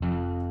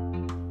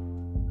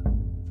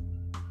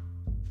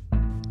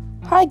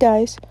Hi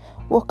guys,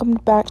 welcome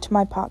back to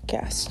my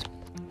podcast.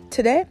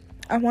 Today,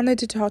 I wanted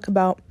to talk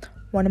about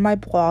one of my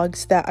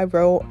blogs that I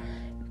wrote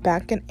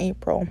back in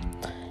April.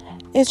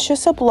 It's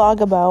just a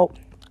blog about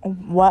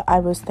what I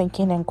was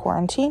thinking in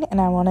quarantine, and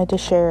I wanted to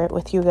share it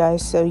with you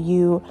guys so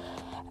you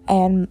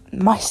and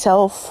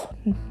myself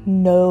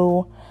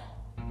know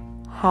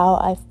how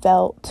I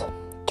felt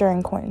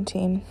during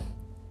quarantine.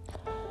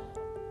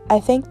 I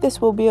think this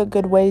will be a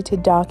good way to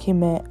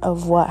document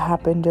of what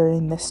happened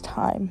during this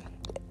time.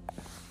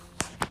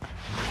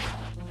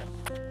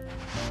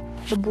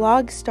 The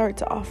blog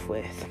starts off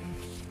with,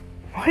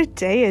 what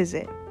day is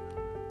it?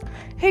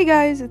 Hey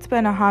guys, it's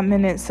been a hot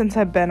minute since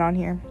I've been on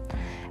here.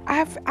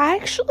 I've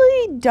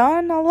actually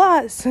done a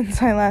lot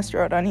since I last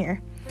wrote on here.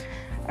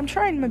 I'm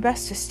trying my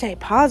best to stay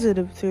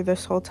positive through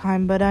this whole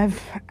time, but I've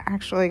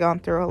actually gone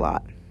through a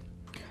lot.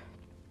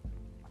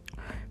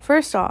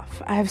 First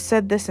off, I have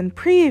said this in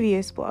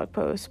previous blog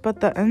posts,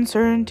 but the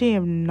uncertainty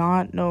of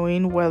not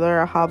knowing whether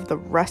I'll have the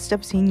rest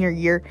of senior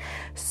year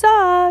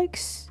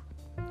sucks.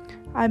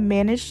 I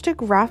managed to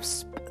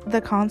grasp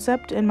the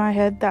concept in my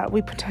head that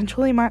we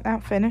potentially might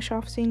not finish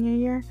off senior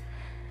year.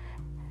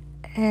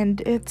 And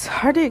it's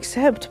hard to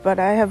accept, but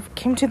I have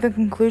came to the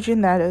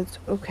conclusion that it's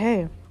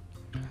okay.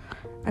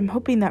 I'm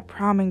hoping that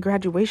prom and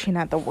graduation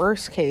at the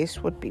worst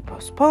case would be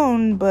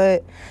postponed,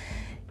 but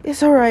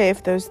it's alright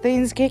if those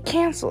things get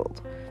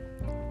canceled.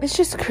 It's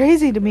just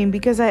crazy to me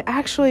because I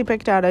actually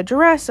picked out a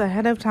dress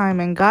ahead of time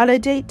and got a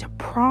date to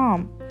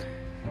prom.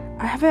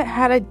 I haven't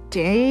had a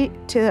date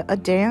to a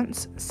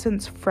dance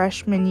since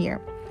freshman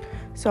year,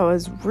 so I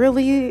was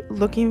really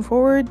looking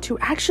forward to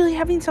actually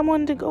having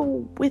someone to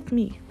go with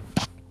me.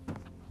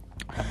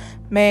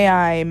 May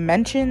I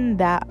mention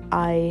that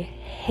I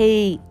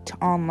hate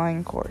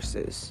online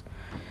courses.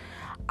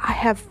 I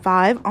have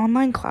 5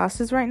 online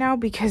classes right now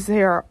because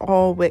they are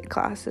all WIT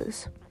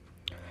classes.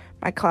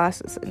 My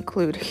classes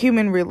include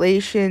Human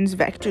Relations,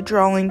 Vector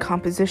Drawing,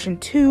 Composition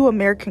 2,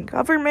 American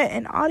Government,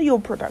 and Audio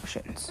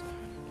Productions.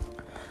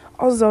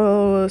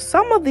 Although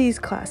some of these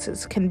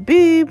classes can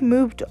be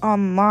moved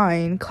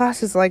online,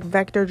 classes like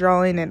Vector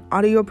Drawing and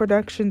Audio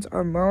Productions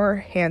are more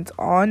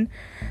hands-on,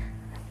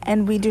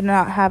 and we do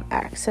not have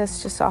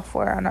access to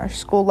software on our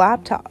school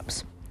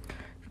laptops.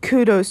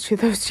 Kudos to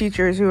those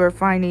teachers who are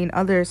finding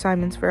other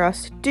assignments for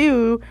us to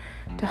do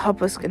to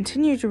help us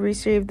continue to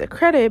receive the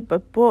credit,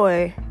 but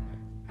boy,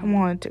 I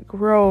wanted to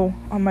grow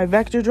on my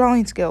vector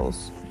drawing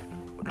skills,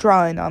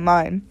 drawing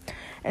online,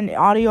 and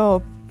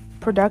audio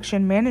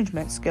production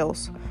management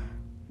skills,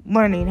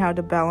 learning how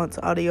to balance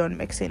audio and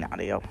mixing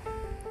audio.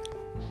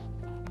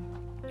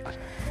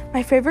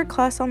 My favorite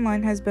class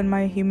online has been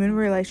my Human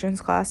Relations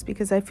class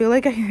because I feel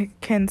like I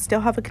can still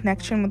have a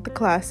connection with the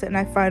class, and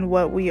I find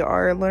what we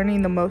are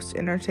learning the most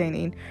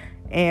entertaining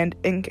and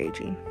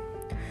engaging.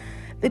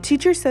 The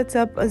teacher sets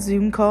up a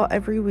Zoom call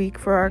every week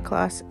for our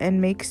class and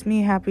makes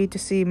me happy to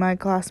see my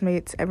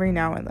classmates every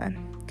now and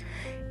then.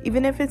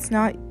 Even if it's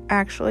not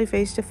actually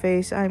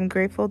face-to-face, I'm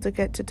grateful to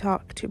get to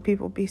talk to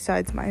people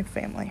besides my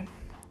family.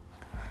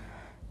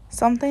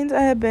 Some things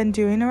I have been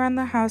doing around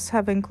the house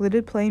have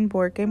included playing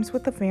board games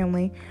with the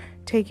family,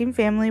 taking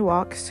family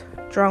walks,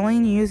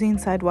 drawing using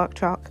sidewalk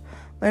chalk,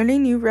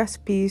 learning new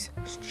recipes,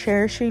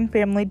 cherishing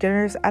family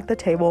dinners at the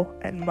table,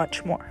 and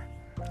much more.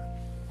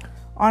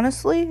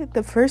 Honestly,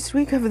 the first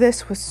week of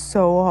this was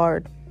so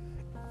hard.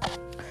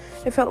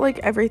 It felt like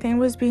everything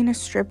was being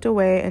stripped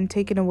away and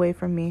taken away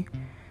from me.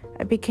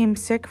 I became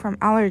sick from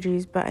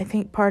allergies, but I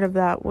think part of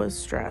that was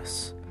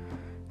stress.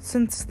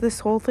 Since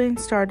this whole thing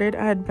started,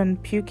 I had been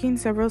puking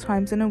several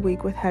times in a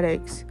week with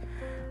headaches.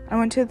 I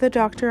went to the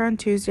doctor on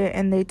Tuesday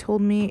and they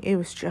told me it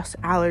was just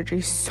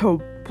allergies,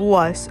 so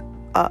bless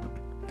up.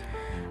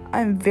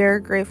 I'm very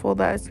grateful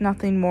that it's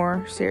nothing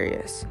more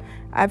serious.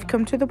 I've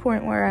come to the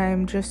point where I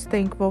am just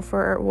thankful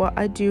for what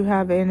I do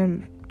have and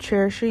am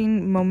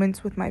cherishing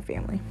moments with my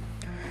family.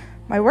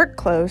 My work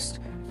closed,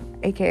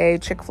 aka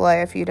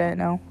Chick-fil-A if you didn't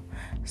know.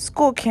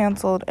 School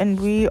canceled, and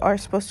we are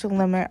supposed to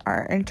limit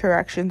our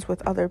interactions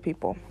with other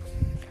people.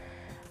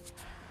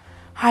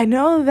 I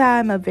know that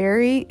I'm a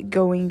very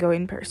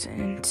going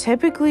person.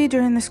 Typically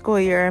during the school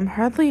year, I'm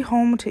hardly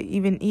home to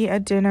even eat a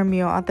dinner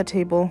meal at the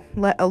table,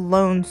 let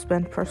alone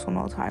spend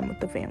personal time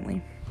with the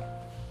family.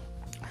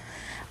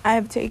 I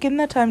have taken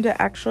the time to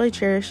actually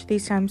cherish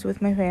these times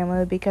with my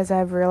family because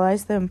I've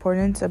realized the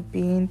importance of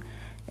being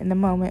in the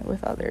moment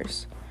with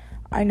others.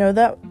 I know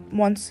that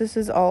once this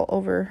is all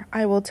over,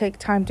 I will take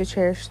time to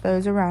cherish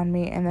those around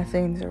me and the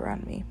things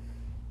around me.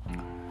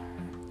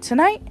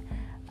 Tonight,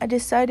 I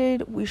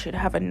decided we should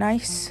have a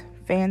nice,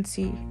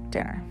 fancy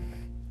dinner.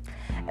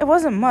 It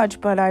wasn't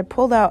much, but I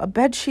pulled out a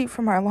bed sheet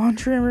from our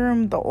laundry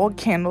room, the old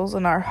candles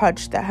in our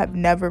hutch that have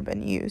never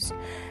been used,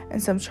 and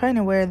some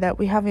chinaware that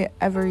we haven't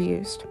ever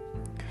used.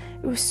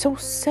 It was so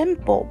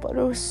simple, but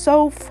it was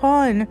so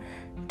fun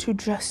to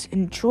just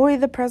enjoy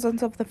the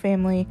presence of the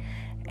family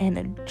and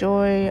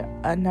enjoy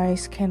a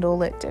nice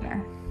candlelit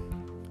dinner.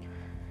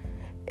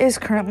 It is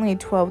currently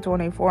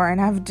 12:24 and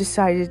I've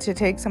decided to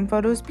take some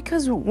photos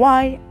because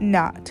why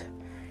not?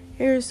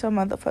 Here's some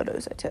of the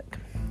photos I took.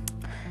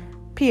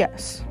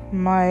 P.S.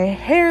 My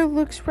hair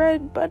looks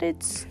red, but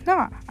it's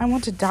not. I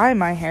want to dye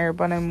my hair,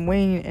 but I'm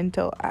waiting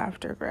until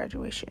after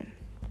graduation.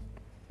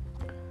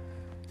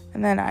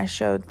 And then I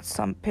showed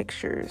some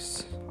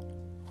pictures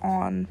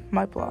on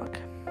my blog.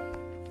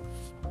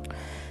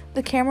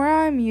 The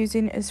camera I'm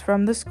using is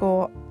from the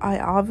school. I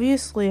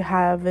obviously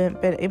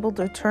haven't been able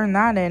to turn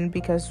that in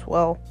because,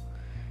 well,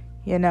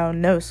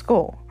 no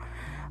school.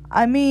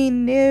 I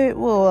mean, it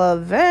will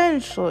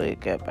eventually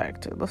get back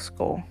to the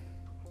school,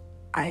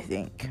 I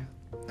think.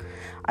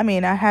 I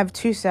mean, I have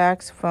 2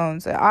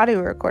 saxophones, an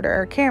audio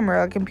recorder, a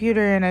camera, a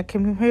computer, and a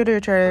computer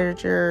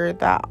charger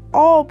that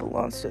all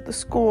belongs to the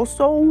school,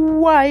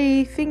 so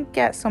I think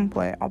at some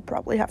point I'll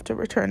probably have to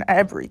return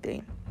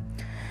everything.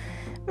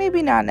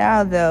 Maybe not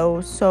now,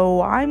 though,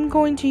 so I'm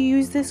going to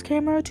use this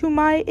camera to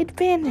my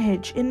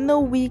advantage in the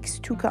weeks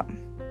to come.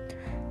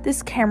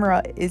 This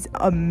camera is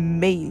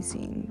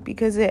amazing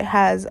because it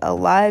has a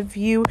live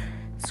view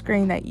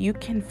screen that you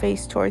can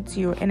face towards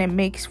you, and it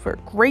makes for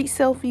great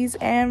selfies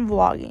and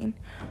vlogging.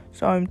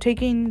 So I'm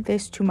taking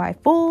this to my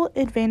full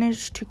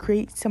advantage to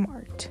create some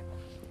art.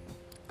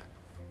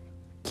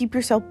 Keep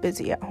yourself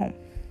busy at home.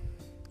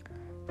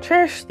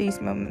 Cherish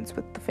these moments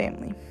with the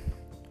family.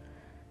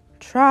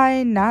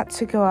 Try not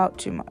to go out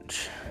too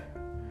much.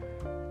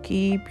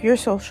 Keep your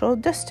social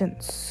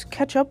distance.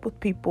 Catch up with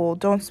people.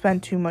 Don't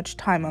spend too much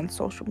time on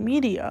social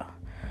media.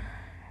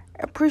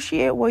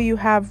 Appreciate what you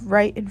have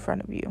right in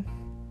front of you.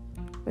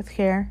 With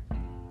care,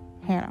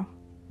 Hannah.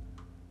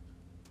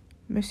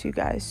 Miss you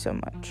guys so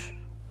much.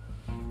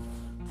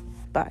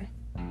 Bye.